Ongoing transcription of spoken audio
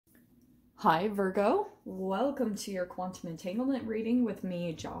Hi Virgo, welcome to your quantum entanglement reading with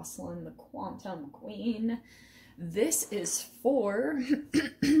me, Jocelyn, the Quantum Queen. This is for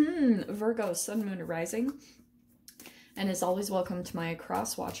Virgo, Sun, Moon, Rising, and as always, welcome to my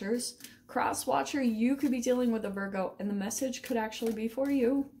cross watchers. Cross watcher, you could be dealing with a Virgo, and the message could actually be for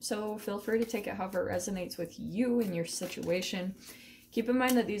you, so feel free to take it however it resonates with you and your situation. Keep in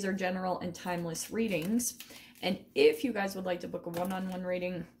mind that these are general and timeless readings. And if you guys would like to book a one-on-one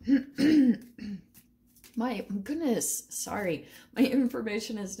reading, my goodness, sorry, my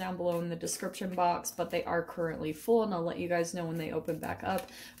information is down below in the description box, but they are currently full, and I'll let you guys know when they open back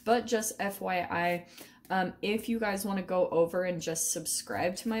up. But just FYI, if you guys want to go over and just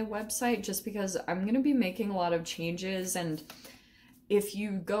subscribe to my website, just because I'm going to be making a lot of changes, and if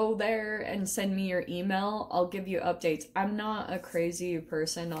you go there and send me your email, I'll give you updates. I'm not a crazy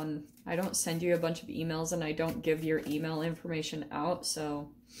person I don't send you a bunch of emails and I don't give your email information out,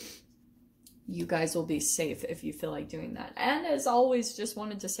 so you guys will be safe if you feel like doing that. And as always, just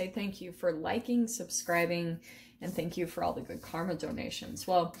wanted to say thank you for liking, subscribing, and thank you for all the good karma donations.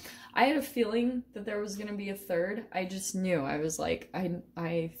 Well, I had a feeling that there was going to be a third. I just knew. I was like,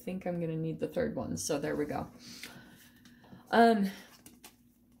 I think I'm going to need the third one, so there we go.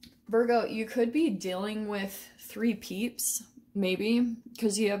 Virgo, you could be dealing with three peeps, maybe,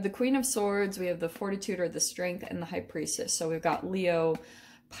 because you have the Queen of Swords, we have the Fortitude or the Strength, and the High Priestess. So we've got Leo,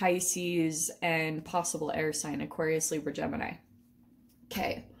 Pisces, and possible air sign, Aquarius, Libra, Gemini.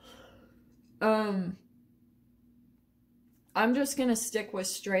 Okay. I'm just going to stick with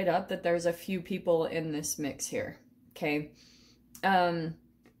straight up that there's a few people in this mix here. Okay. I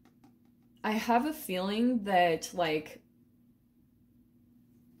have a feeling that, like,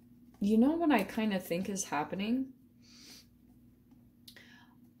 you know what I kind of think is happening?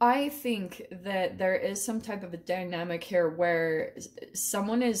 I think that there is some type of a dynamic here where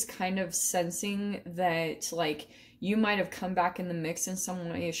someone is kind of sensing that, like, you might have come back in the mix in some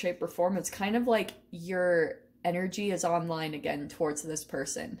way, shape, or form. It's kind of like your energy is online again towards this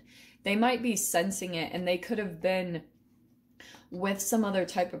person. They might be sensing it, and they could have been with some other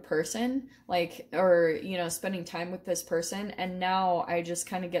type of person, like, or, you know, spending time with this person, and now I just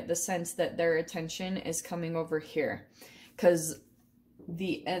kind of get the sense that their attention is coming over here, because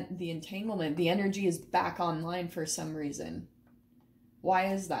the entanglement, the energy is back online for some reason.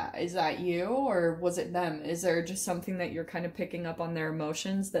 Why is that? Is that you, or was it them? Is there just something that you're kind of picking up on their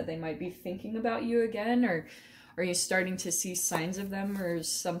emotions, that they might be thinking about you again, or are you starting to see signs of them or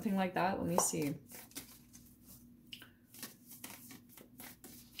something like that? Let me see.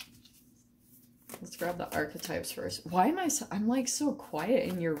 Let's grab the archetypes first. Why am I'm like so quiet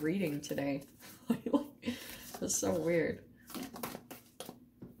in your reading today. That's so weird.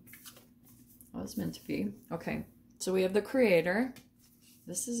 That was meant to be. Okay, so we have the Creator.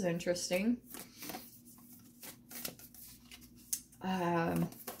 This is interesting.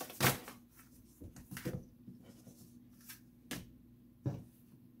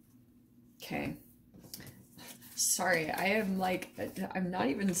 Okay. Sorry, I am like, I'm not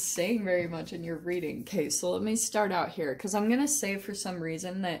even saying very much in your reading. Okay, so let me start out here, because I'm going to say for some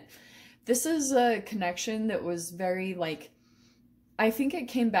reason that this is a connection that was very, like, I think it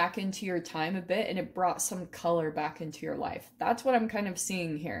came back into your time a bit, and it brought some color back into your life. That's what I'm kind of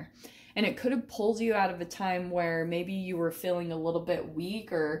seeing here. And it could have pulled you out of a time where maybe you were feeling a little bit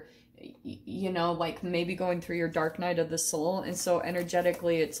weak, or, you know, like maybe going through your dark night of the soul. And so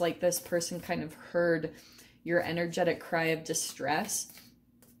energetically, it's like this person kind of heard your energetic cry of distress.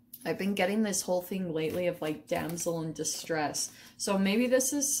 I've been getting this whole thing lately of like damsel in distress. So maybe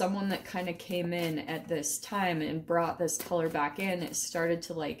this is someone that kind of came in at this time and brought this color back in. It started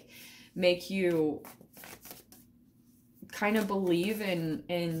to like make you kind of believe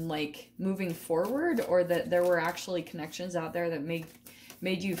in like moving forward, or that there were actually connections out there that made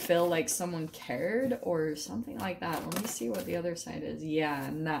you feel like someone cared or something like that. Let me see what the other side is. Yeah,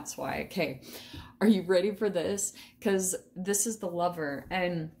 and that's why. Okay, are you ready for this? Because this is the Lover.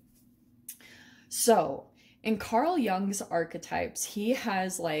 And so in Carl Jung's archetypes, he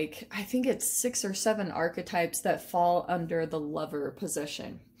has like, I think it's 6 or 7 archetypes that fall under the Lover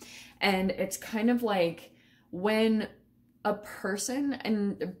position. And it's kind of like when a person,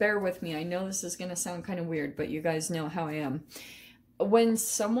 and bear with me, I know this is going to sound kind of weird, but you guys know how I am. When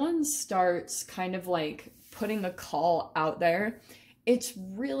someone starts kind of like putting a call out there, it's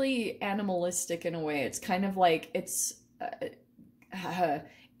really animalistic in a way. It's kind of like, it's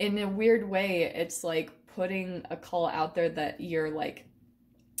in a weird way, it's like putting a call out there that you're like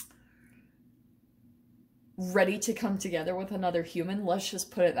ready to come together with another human. Let's just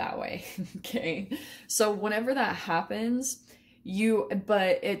put it that way. Okay, so whenever that happens,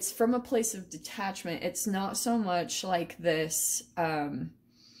 but it's from a place of detachment. It's not so much like this,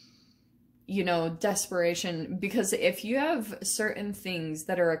 you know, desperation, because if you have certain things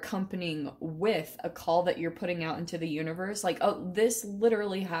that are accompanying with a call that you're putting out into the universe, like, oh, this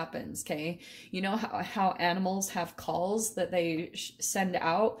literally happens, okay? You know how animals have calls that they send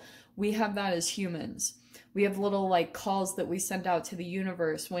out? We have that as humans. We have little like calls that we send out to the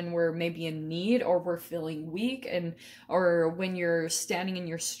universe when we're maybe in need, or we're feeling weak, and or when you're standing in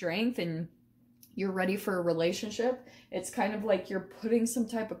your strength and you're ready for a relationship. It's kind of like you're putting some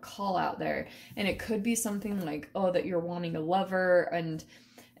type of call out there, and it could be something like, oh, that you're wanting a lover, and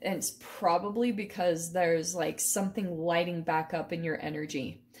it's probably because there's like something lighting back up in your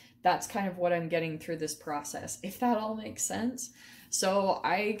energy. That's kind of what I'm getting through this process, if that all makes sense. So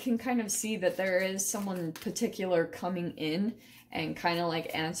I can kind of see that there is someone particular coming in and kind of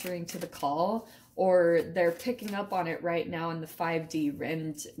like answering to the call, or they're picking up on it right now in the 5D,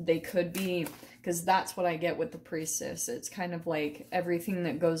 and they could be, because that's what I get with the priestess. It's kind of like everything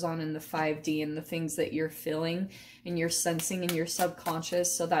that goes on in the 5D and the things that you're feeling and you're sensing in your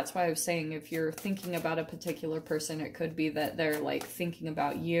subconscious. So that's why I was saying, if you're thinking about a particular person, it could be that they're like thinking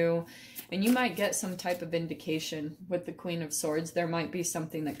about you, and you might get some type of indication with the Queen of Swords. There might be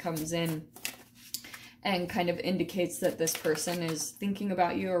something that comes in and kind of indicates that this person is thinking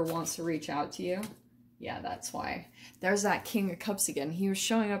about you or wants to reach out to you. Yeah, that's why. There's that King of Cups again. He was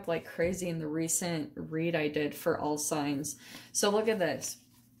showing up like crazy in the recent read I did for all signs. So look at this.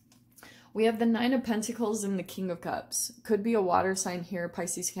 We have the Nine of Pentacles and the King of Cups. Could be a water sign here,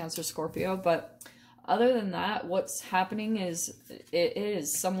 Pisces, Cancer, Scorpio. But other than that, what's happening is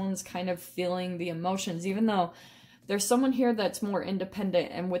someone's kind of feeling the emotions, even though there's someone here that's more independent.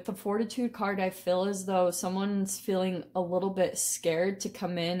 And with the Fortitude card, I feel as though someone's feeling a little bit scared to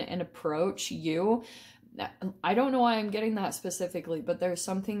come in and approach you. I don't know why I'm getting that specifically, but there's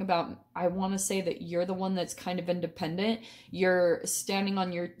something about, I want to say that you're the one that's kind of independent. You're standing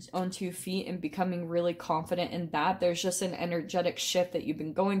on your own 2 feet and becoming really confident in that. There's just an energetic shift that you've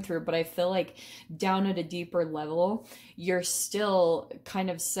been going through, but I feel like down at a deeper level, you're still kind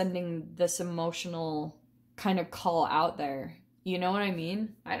of sending this emotional kind of call out there. You know what I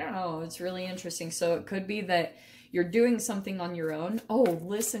mean? I don't know. It's really interesting. So it could be that you're doing something on your own. Oh,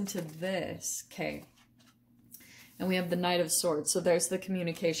 listen to this. Okay. And we have the Knight of Swords. So there's the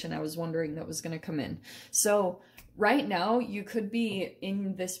communication I was wondering that was going to come in. So right now you could be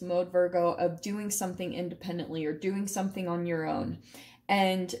in this mode, Virgo, of doing something independently or doing something on your own.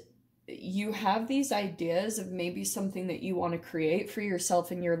 And you have these ideas of maybe something that you want to create for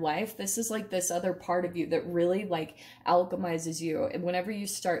yourself in your life. This is like this other part of you that really like alchemizes you. And whenever you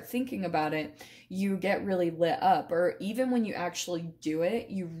start thinking about it, you get really lit up. Or even when you actually do it,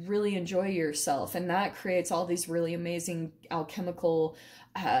 you really enjoy yourself. And that creates all these really amazing alchemical,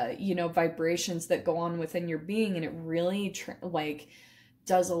 you know, vibrations that go on within your being. And it really like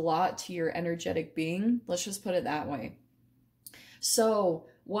does a lot to your energetic being. Let's just put it that way. So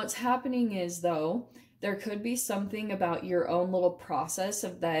what's happening is, though, there could be something about your own little process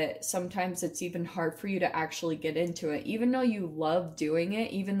of that sometimes it's even hard for you to actually get into it. Even though you love doing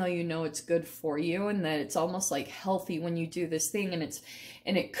it, even though you know it's good for you and that it's almost like healthy when you do this thing,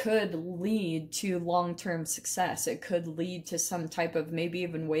 and it could lead to long-term success. It could lead to some type of maybe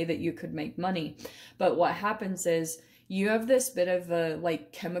even way that you could make money. But what happens is, you have this bit of a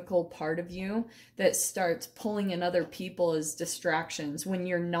like chemical part of you that starts pulling in other people as distractions when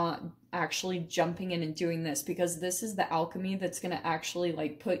you're not actually jumping in and doing this, because this is the alchemy that's going to actually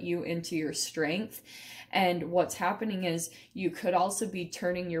like put you into your strength. And what's happening is you could also be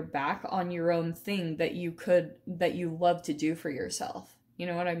turning your back on your own thing that you love to do for yourself. You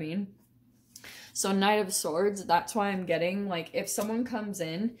know what I mean? So Knight of Swords, that's why I'm getting like, if someone comes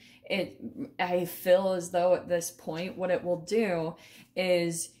in, I feel as though at this point, what it will do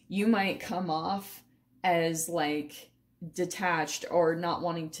is you might come off as like detached or not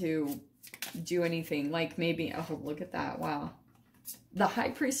wanting to do anything. Like maybe, oh, look at that. Wow. The High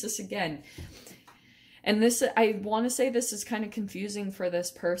Priestess again. And this, I want to say this is kind of confusing for this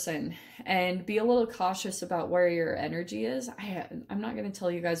person, and be a little cautious about where your energy is. I'm not going to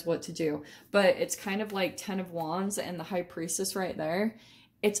tell you guys what to do, but it's kind of like 10 of Wands and the High Priestess right there.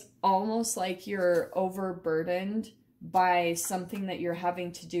 It's almost like you're overburdened by something that you're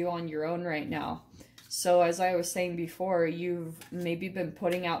having to do on your own right now. So as I was saying before, you've maybe been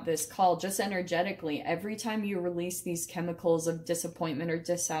putting out this call just energetically. Every time you release these chemicals of disappointment or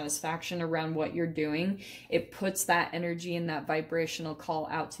dissatisfaction around what you're doing, it puts that energy and that vibrational call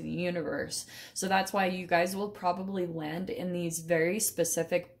out to the universe. So that's why you guys will probably land in these very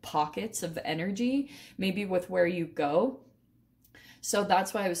specific pockets of energy, maybe with where you go. So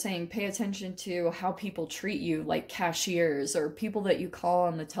that's why I was saying pay attention to how people treat you, like cashiers or people that you call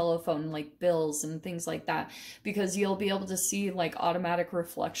on the telephone, like bills and things like that, because you'll be able to see like automatic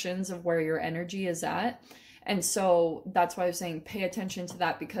reflections of where your energy is at. And so that's why I was saying pay attention to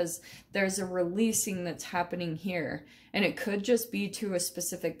that, because there's a releasing that's happening here. And it could just be to a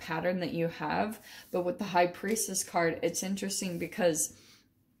specific pattern that you have. But with the High Priestess card, it's interesting because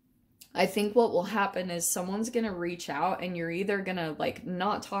I think what will happen is someone's going to reach out and you're either going to like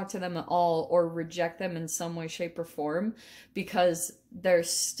not talk to them at all or reject them in some way, shape, or form, because they're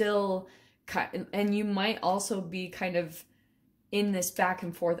still and you might also be kind of in this back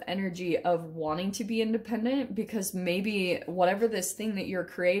and forth energy of wanting to be independent, because maybe whatever this thing that you're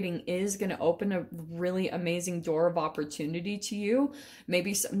creating is going to open a really amazing door of opportunity to you.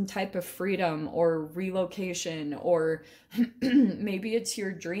 Maybe some type of freedom or relocation, or maybe it's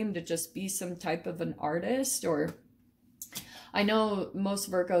your dream to just be some type of an artist. Or I know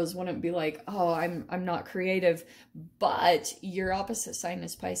most Virgos wouldn't be like, oh, I'm not creative, but your opposite sign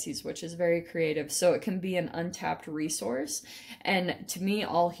is Pisces, which is very creative. So it can be an untapped resource. And to me,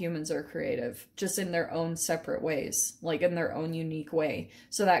 all humans are creative, just in their own separate ways, like in their own unique way.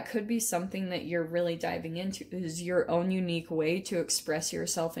 So that could be something that you're really diving into, is your own unique way to express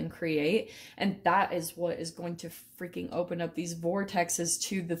yourself and create. And that is what is going to freaking open up these vortexes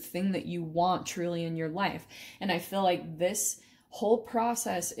to the thing that you want truly in your life. And I feel like this whole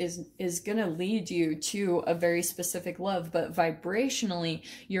process is going to lead you to a very specific love, but vibrationally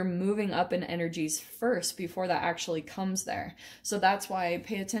you're moving up in energies first before that actually comes there. So that's why I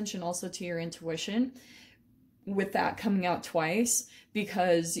pay attention also to your intuition with that coming out twice,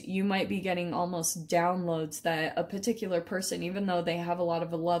 because you might be getting almost downloads that a particular person, even though they have a lot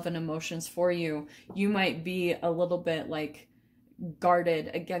of love and emotions for you, you might be a little bit like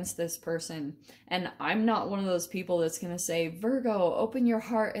guarded against this person. And I'm not one of those people that's going to say, Virgo, open your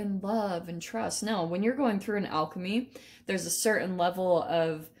heart and love and trust. No, when you're going through an alchemy, there's a certain level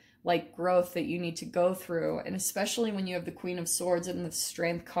of like growth that you need to go through. And especially when you have the Queen of Swords and the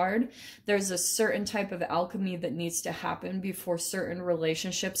Strength card, there's a certain type of alchemy that needs to happen before certain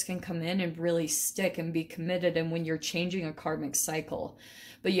relationships can come in and really stick and be committed, and when you're changing a karmic cycle.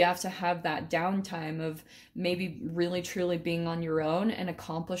 But you have to have that downtime of maybe really truly being on your own and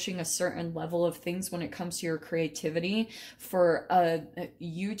accomplishing a certain level of things when it comes to your creativity for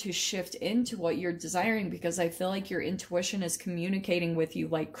you to shift into what you're desiring, because I feel like your intuition is communicating with you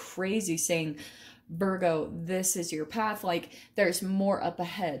like crazy, saying, Virgo, this is your path. Like there's more up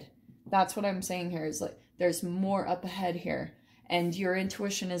ahead. That's what I'm saying here, is like there's more up ahead here, and your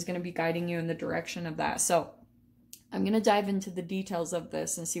intuition is going to be guiding you in the direction of that. So I'm going to dive into the details of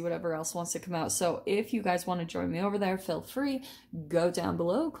this and see whatever else wants to come out. So if you guys want to join me over there, feel free. Go down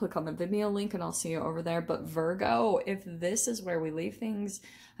below, click on the Vimeo link, and I'll see you over there. But Virgo, if this is where we leave things,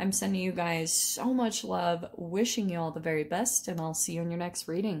 I'm sending you guys so much love, wishing you all the very best, and I'll see you in your next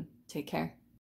reading. Take care.